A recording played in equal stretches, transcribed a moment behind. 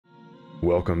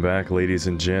Welcome back, ladies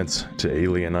and gents, to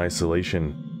Alien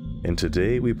Isolation, and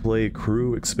today we play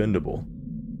Crew Expendable.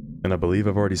 And I believe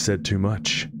I've already said too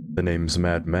much. The name's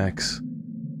Mad Max.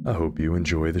 I hope you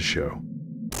enjoy the show.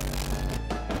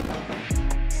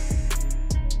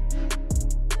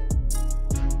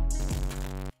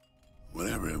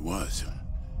 Whatever it was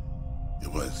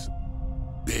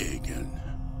big and...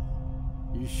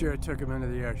 You sure took him into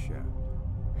the air shaft?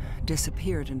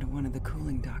 Disappeared into one of the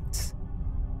cooling ducts.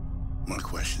 My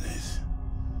question is,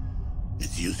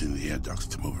 it's using the air ducts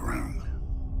to move around.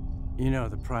 You know,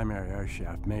 the primary air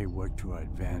shaft may work to our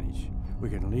advantage.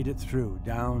 We can lead it through,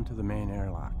 down to the main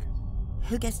airlock.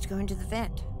 Who gets to go into the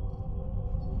vent?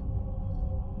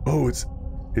 Oh, it's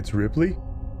Ripley?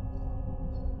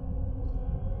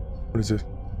 What is this?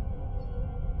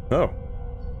 Oh,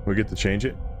 we get to change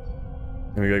it?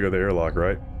 And we gotta go to the airlock,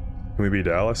 right? Can we be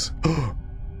Dallas?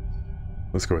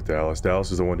 Let's go with Dallas.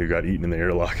 Dallas is the one who got eaten in the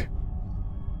airlock.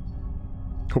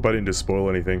 Hope I didn't just spoil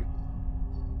anything.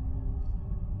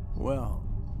 Well,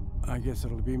 I guess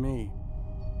it'll be me.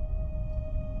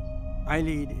 I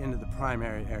lead into the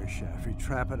primary air shaft. We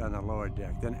trap it on the lower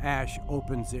deck. Then Ash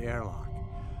opens the airlock.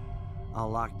 I'll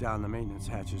lock down the maintenance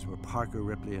hatches where Parker,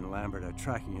 Ripley, and Lambert are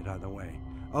tracking it on the way.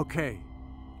 Okay,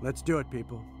 let's do it,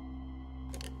 people.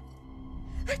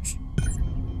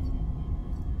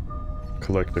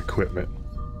 Collect equipment.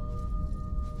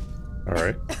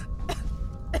 Alright.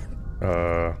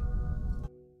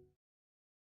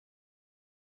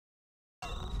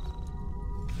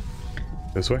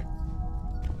 This way?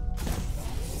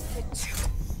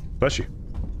 Bless you.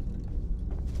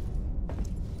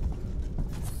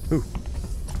 Ooh.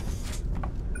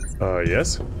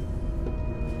 Yes?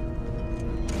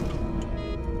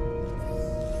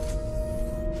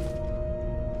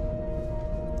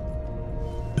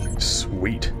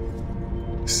 Sweet.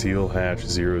 Seal hatch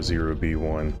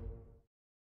 00B1.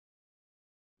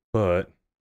 But...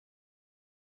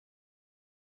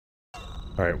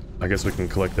 Alright, I guess we can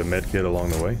collect the med kit along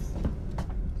the way.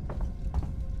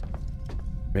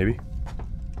 Maybe?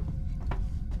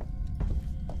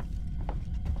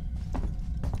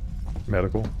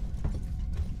 Medical.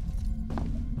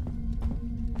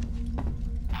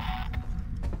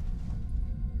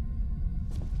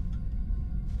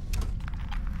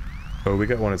 Oh, we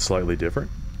got one that's slightly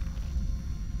different.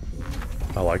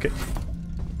 I like it.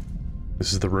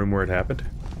 This is the room where it happened.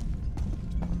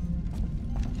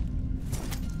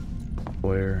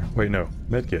 Where? Wait, no.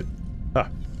 Medkit. Ah.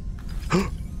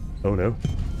 Oh no.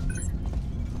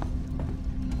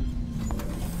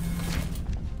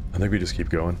 I think we just keep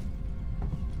going.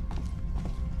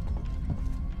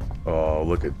 Oh,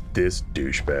 look at this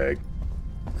douchebag.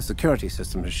 The security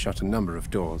system has shut a number of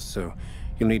doors, so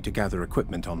you'll need to gather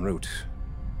equipment en route.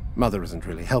 Mother isn't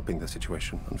really helping the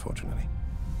situation, unfortunately.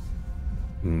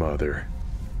 Mother.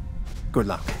 Good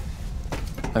luck.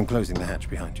 I'm closing the hatch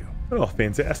behind you. Oh,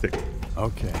 fantastic.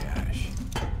 Okay, Ash.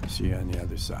 See you on the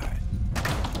other side.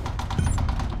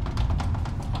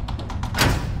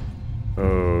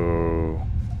 Oh.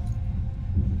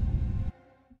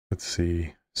 Let's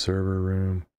see. Server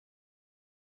room.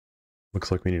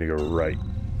 Looks like we need to go right.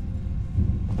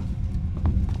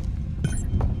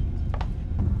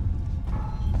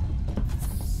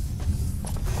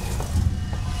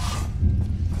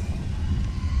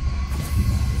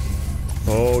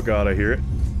 Oh god, I hear it.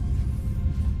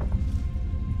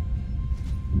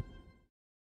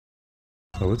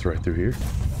 Oh, it's right through here.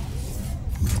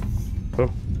 Oh.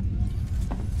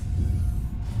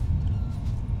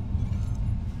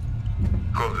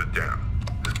 Close it down.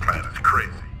 This plan is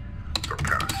crazy. Some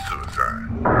kind of suicide.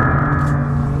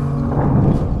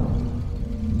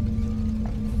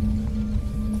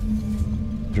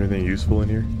 Is there anything useful in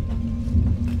here?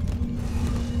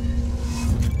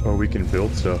 Oh, we can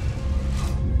build stuff.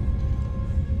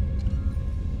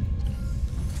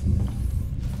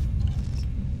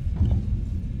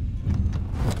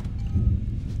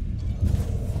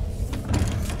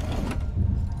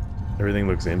 Everything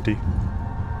looks empty.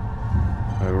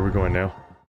 Alright, where are we going now?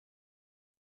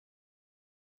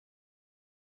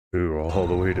 Ooh, all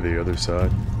the way to the other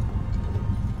side.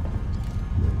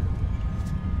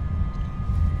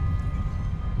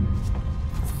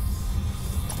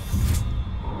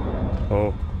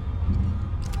 Oh.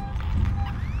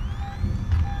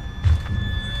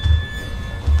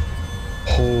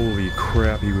 Holy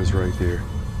crap, he was right there.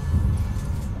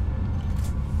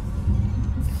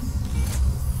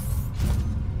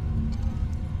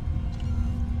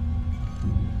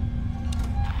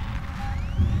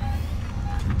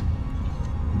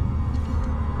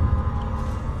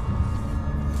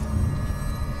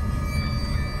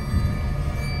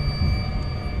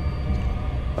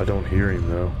 I don't hear him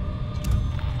though.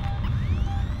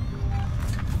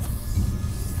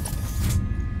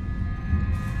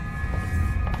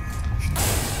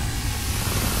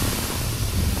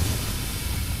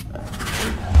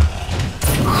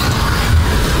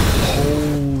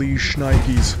 Holy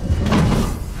shnikes.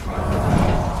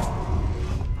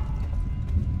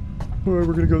 Alright,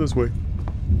 we're gonna go this way.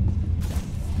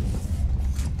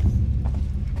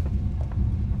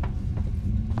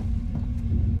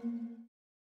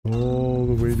 All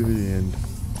the way to the end.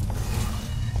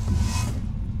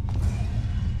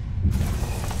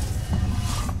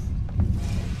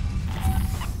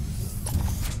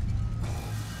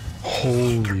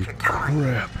 Holy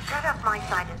crap. Shut up my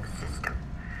side of the system.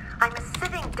 I'm a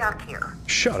sitting duck here.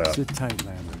 Shut up. Sit tight,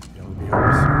 Lambert. It'll be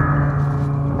over soon.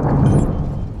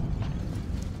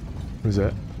 What is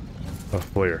that? A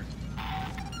flare.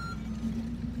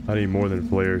 I need more than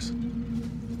flares.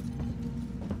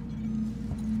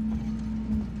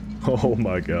 Oh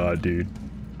my god, dude.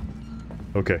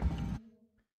 Okay.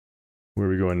 Where are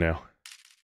we going now?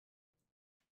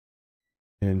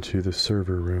 Into the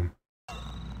server room.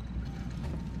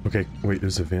 Okay, wait,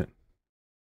 there's a vent.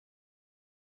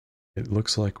 It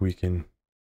looks like we can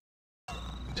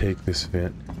take this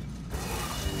vent.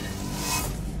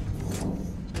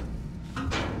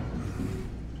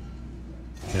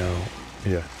 No,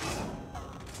 yeah.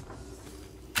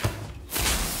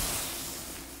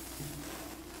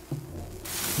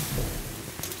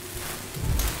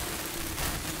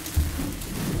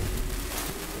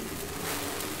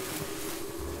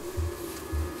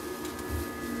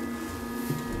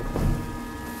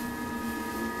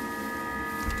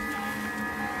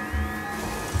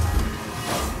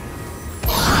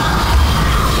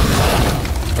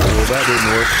 That didn't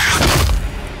work.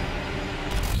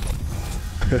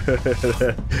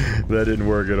 That didn't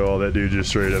work at all. That dude just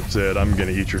straight up said, I'm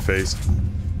gonna eat your face.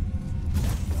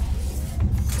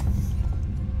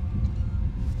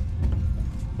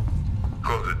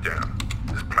 Close it down.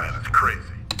 This plan is crazy.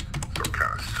 Some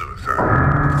kind of suicide.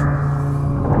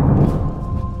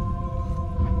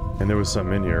 And there was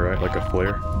something in here, right? Like a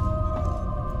flare?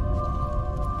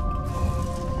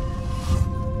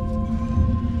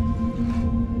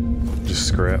 Just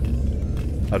scrap.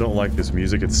 I don't like this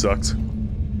music, it sucks.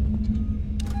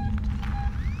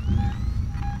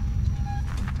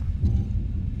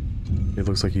 It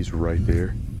looks like he's right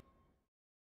there.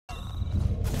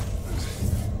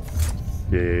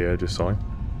 Yeah, I just saw him.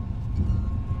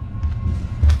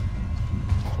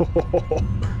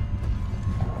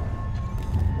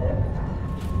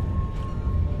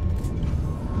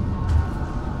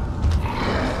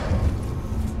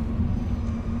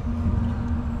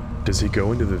 Does he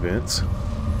go into the vents?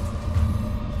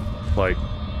 Like,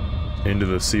 into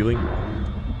the ceiling?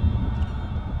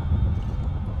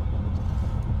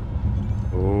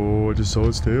 Oh, I just saw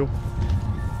his tail.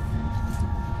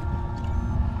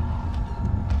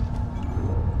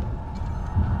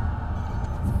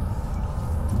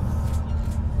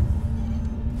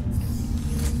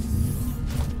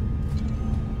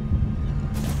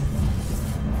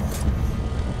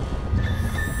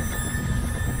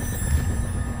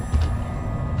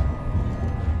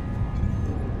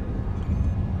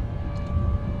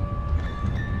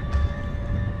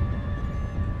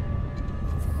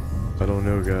 I don't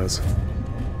know, guys.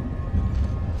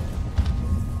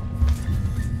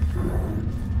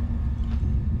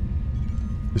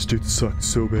 This dude sucked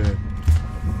so bad.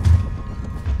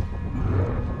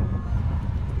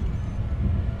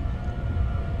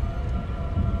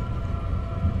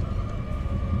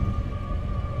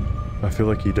 I feel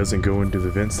like he doesn't go into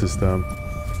the vents this time.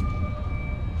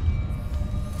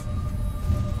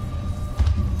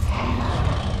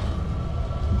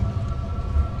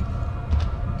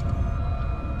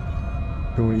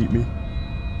 Don't eat me.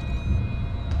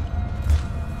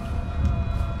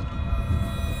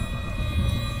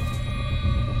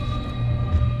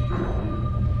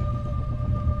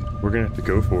 We're gonna have to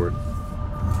go for it.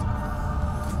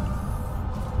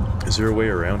 Is there a way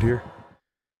around here?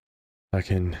 I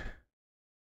can...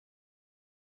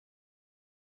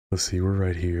 Let's see, we're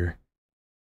right here.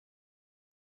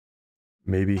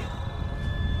 Maybe.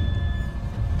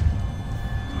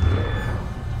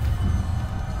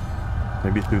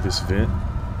 Maybe through this vent.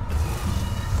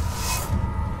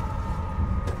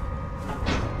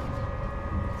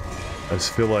 I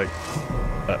just feel like...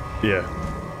 yeah.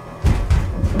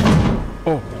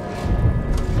 Oh!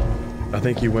 I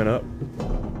think he went up.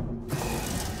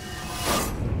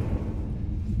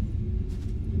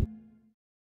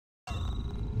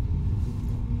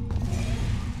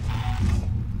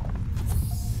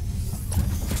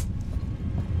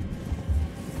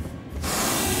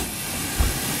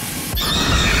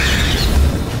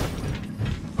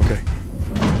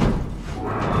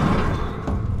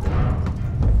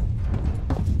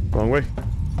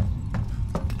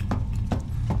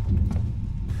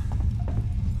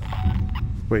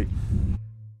 Wait.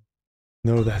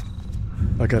 No, that...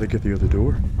 I gotta get the other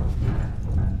door.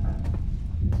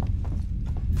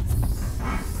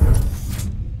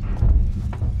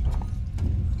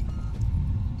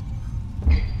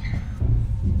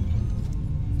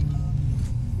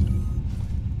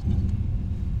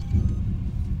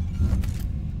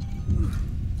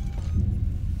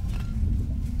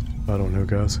 I don't know,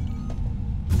 guys.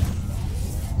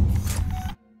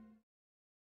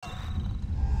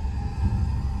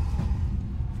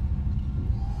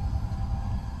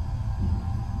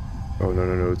 Oh, no,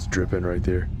 no, no, it's dripping right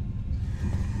there.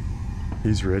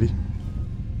 He's ready.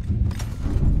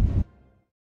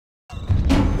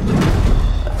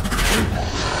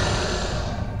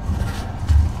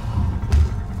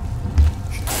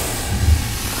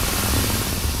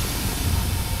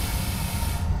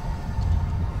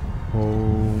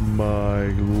 Oh my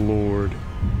lord.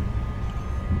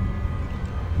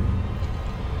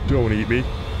 Do you want to eat me?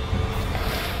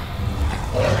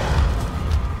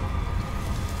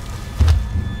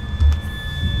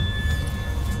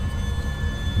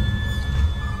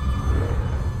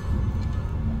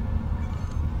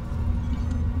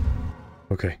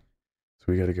 Okay, so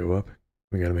we gotta go up.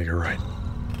 We gotta make a right.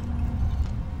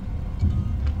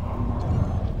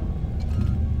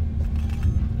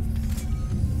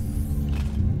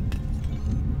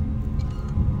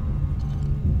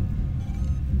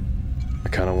 I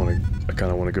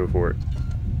kinda wanna go for it.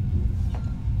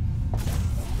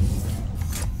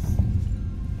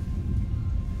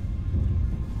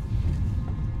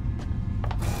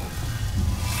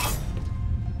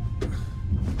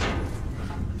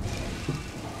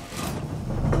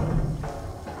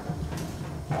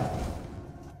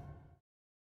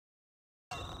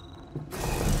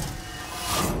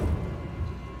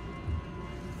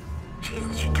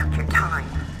 Jesus, you took your time.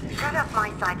 Shut up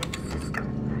my side of the system.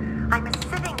 I'm a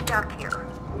sitting duck here.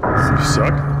 You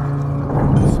suck?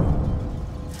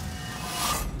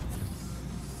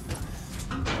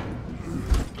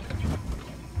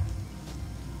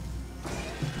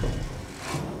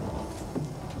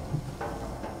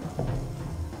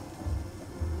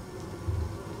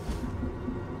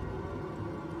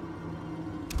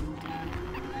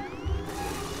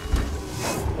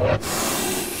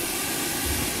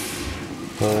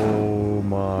 Oh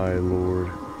my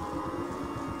lord.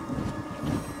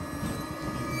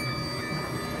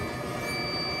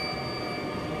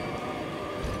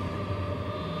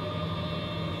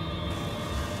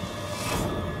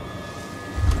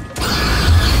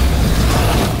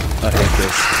 I hate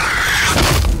this.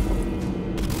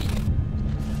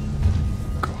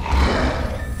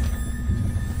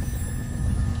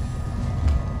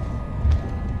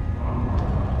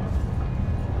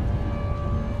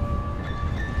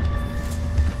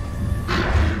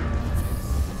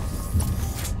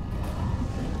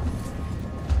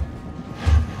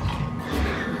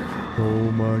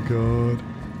 Oh my god.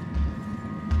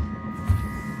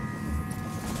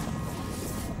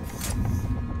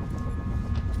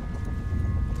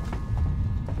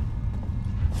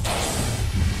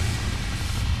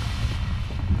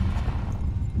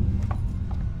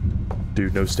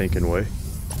 Dude, no stinking way.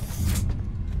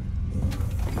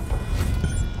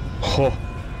 Oh.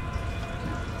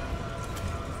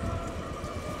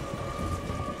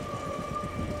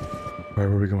 Alright, where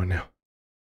are we going now?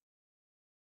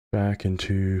 Back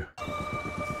into...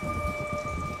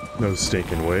 No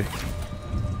stinking way.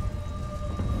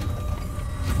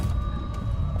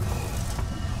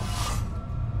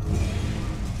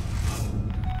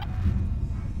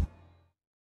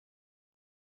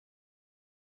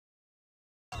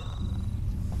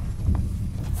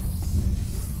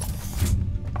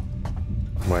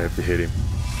 Might have to hit him.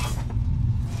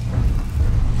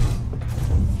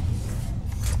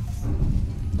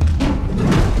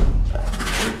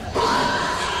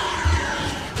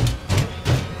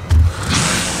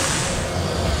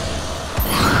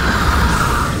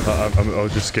 I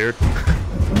was just scared.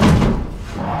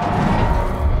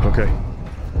 Okay.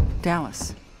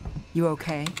 Dallas, you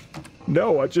okay?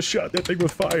 No, I just shot that thing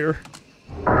with fire.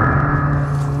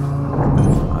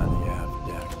 On the aft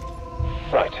deck.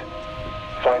 Right.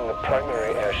 Find the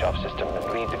primary air shaft system and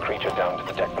lead the creature down to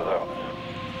the deck below.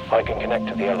 I can connect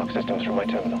to the airlock systems from my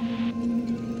terminal.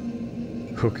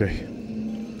 Okay.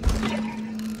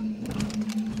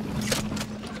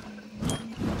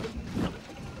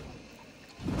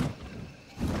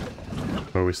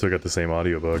 Oh, we still got the same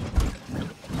audio bug.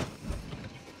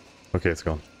 Okay, it's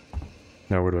gone.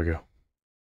 Now where do I go?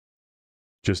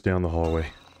 Just down the hallway.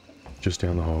 Just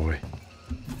down the hallway.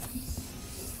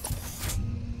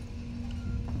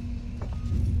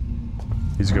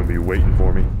 He's gonna be waiting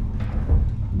for me.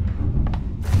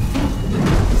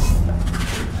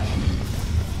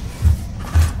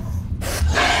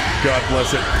 God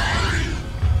bless it.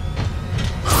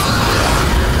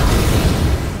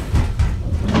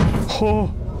 Oh.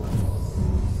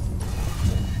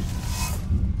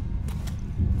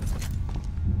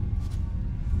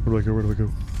 Where do I go? Where do I go?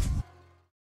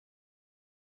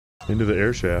 Into the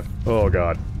air shaft. Oh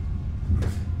God.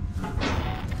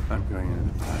 I'm going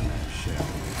into the primary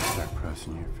shaft. Start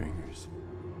crossing your fingers.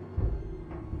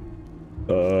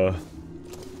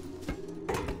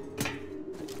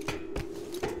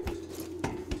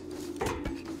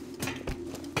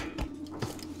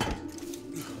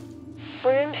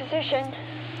 We're in position.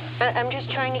 I'm just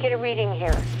trying to get a reading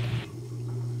here.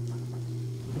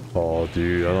 Oh,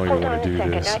 dude, I don't even want to do Hold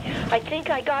on a this. second. I think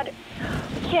I got it.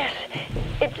 Yes,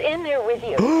 it's in there with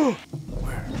you.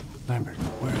 Where? Lambert,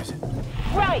 where is it?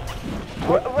 Right.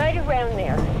 Right around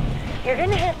there. You're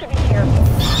gonna have to be careful.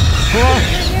 You're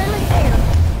nearly there.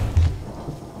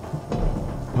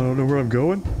 I don't know where I'm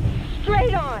going.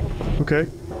 Straight on. Okay.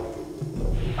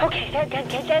 Okay,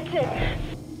 that's it.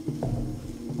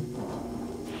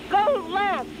 Go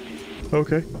left.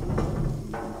 Okay.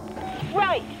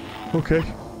 Right. Okay.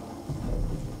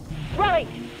 Right.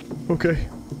 Okay.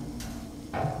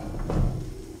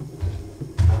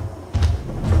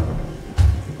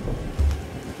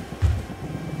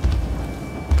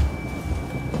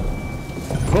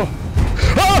 Oh.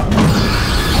 Ah!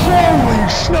 Holy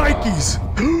shnikes!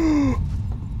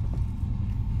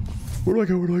 Where do I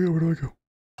go? Where do I go? Where do I go?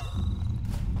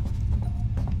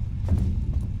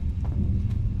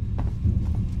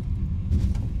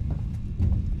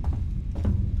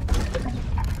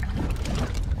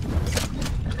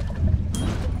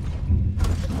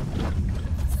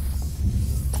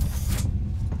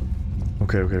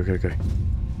 Okay.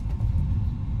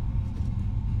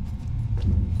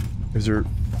 Is there...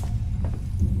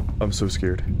 I'm so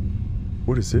scared.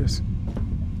 What is this?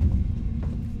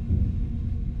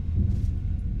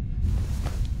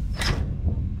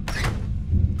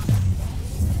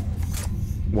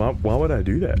 Why would I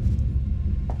do that?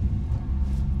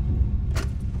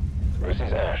 This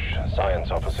is Ash, science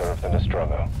officer of the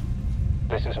Nostromo.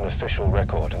 This is an official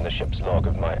record in the ship's log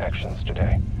of my actions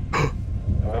today.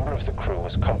 A member of the crew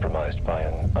was compromised by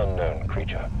an unknown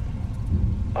creature.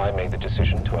 I made the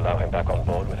decision to allow him back on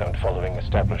board without following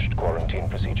established quarantine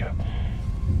procedure.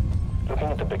 Looking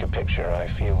at the bigger picture, I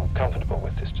feel comfortable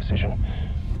with this decision.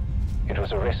 It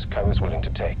was a risk I was willing to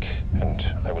take, and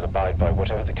I will abide by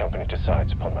whatever the company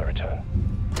decides upon my return.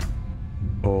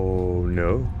 Oh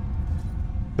no.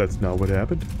 That's not what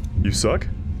happened? You suck?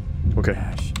 Okay.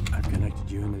 Ash, I've connected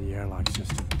you into the airlock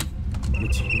system.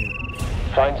 It's here.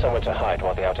 Find somewhere to hide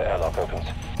while the outer airlock opens.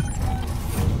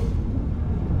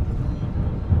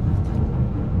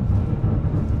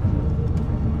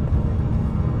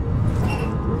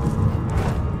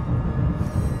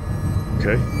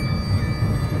 Okay.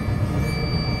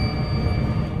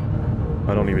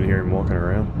 I don't even hear him walking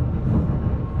around.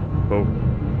 Oh.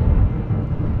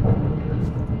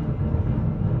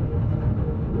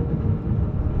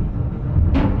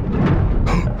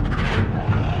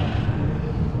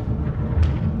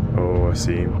 Oh, I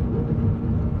see him.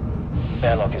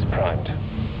 Airlock is primed.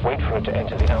 Wait for it to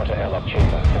enter the outer airlock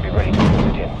chamber and be ready to close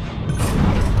it in.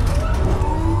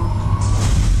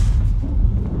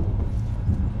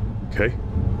 Okay.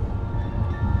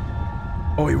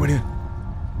 Oh, he went in.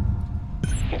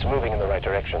 It's moving in the right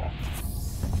direction.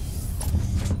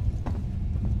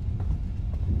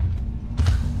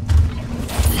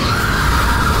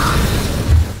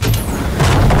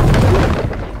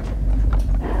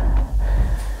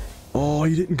 Oh,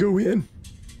 he didn't go in.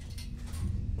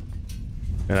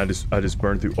 And I just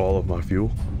burned through all of my fuel.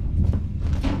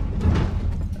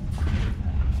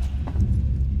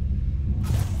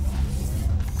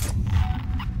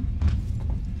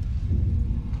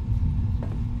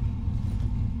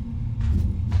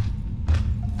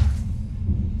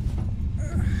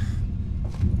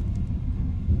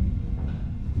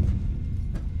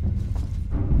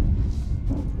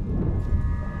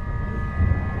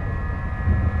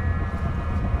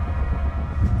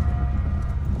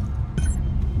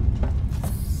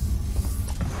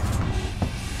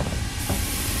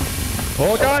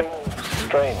 Oh God!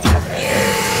 Strange.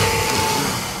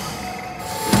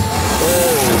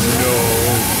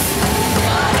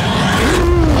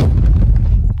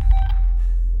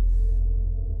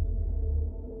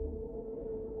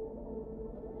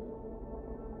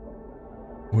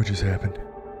 What just happened?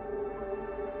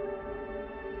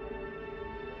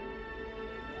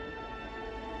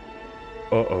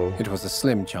 Uh-oh. It was a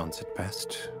slim chance at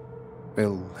best.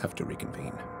 We'll have to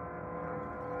reconvene.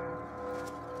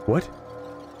 What?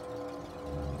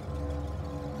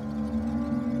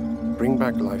 bring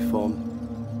back life form.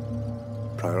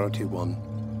 Priority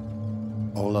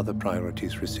 1. All other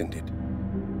priorities rescinded.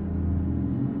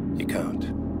 You can't.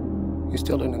 You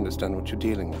still don't understand what you're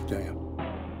dealing with, do you?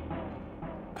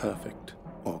 Perfect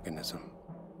organism.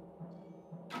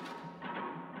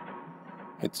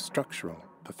 Its structural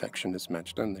perfection is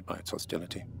matched only by its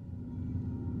hostility.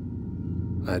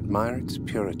 I admire its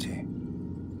purity.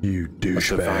 You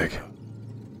douchebag.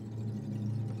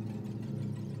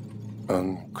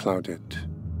 Unclouded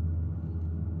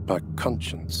by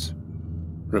conscience,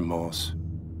 remorse,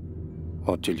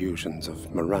 or delusions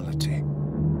of morality.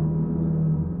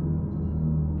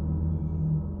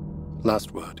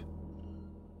 Last word.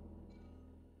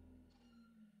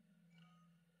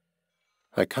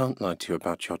 I can't lie to you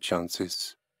about your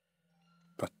chances,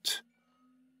 but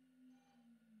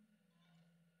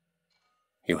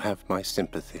you have my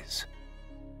sympathies.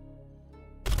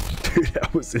 Dude,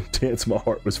 that was intense. My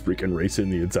heart was freaking racing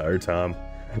the entire time.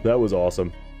 That was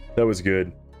awesome. That was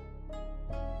good.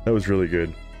 That was really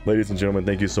good. Ladies and gentlemen,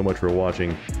 thank you so much for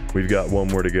watching. We've got one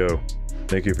more to go.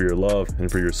 Thank you for your love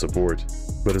and for your support.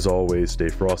 But as always, stay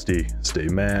frosty, stay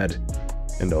mad,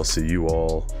 and I'll see you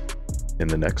all in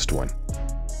the next one.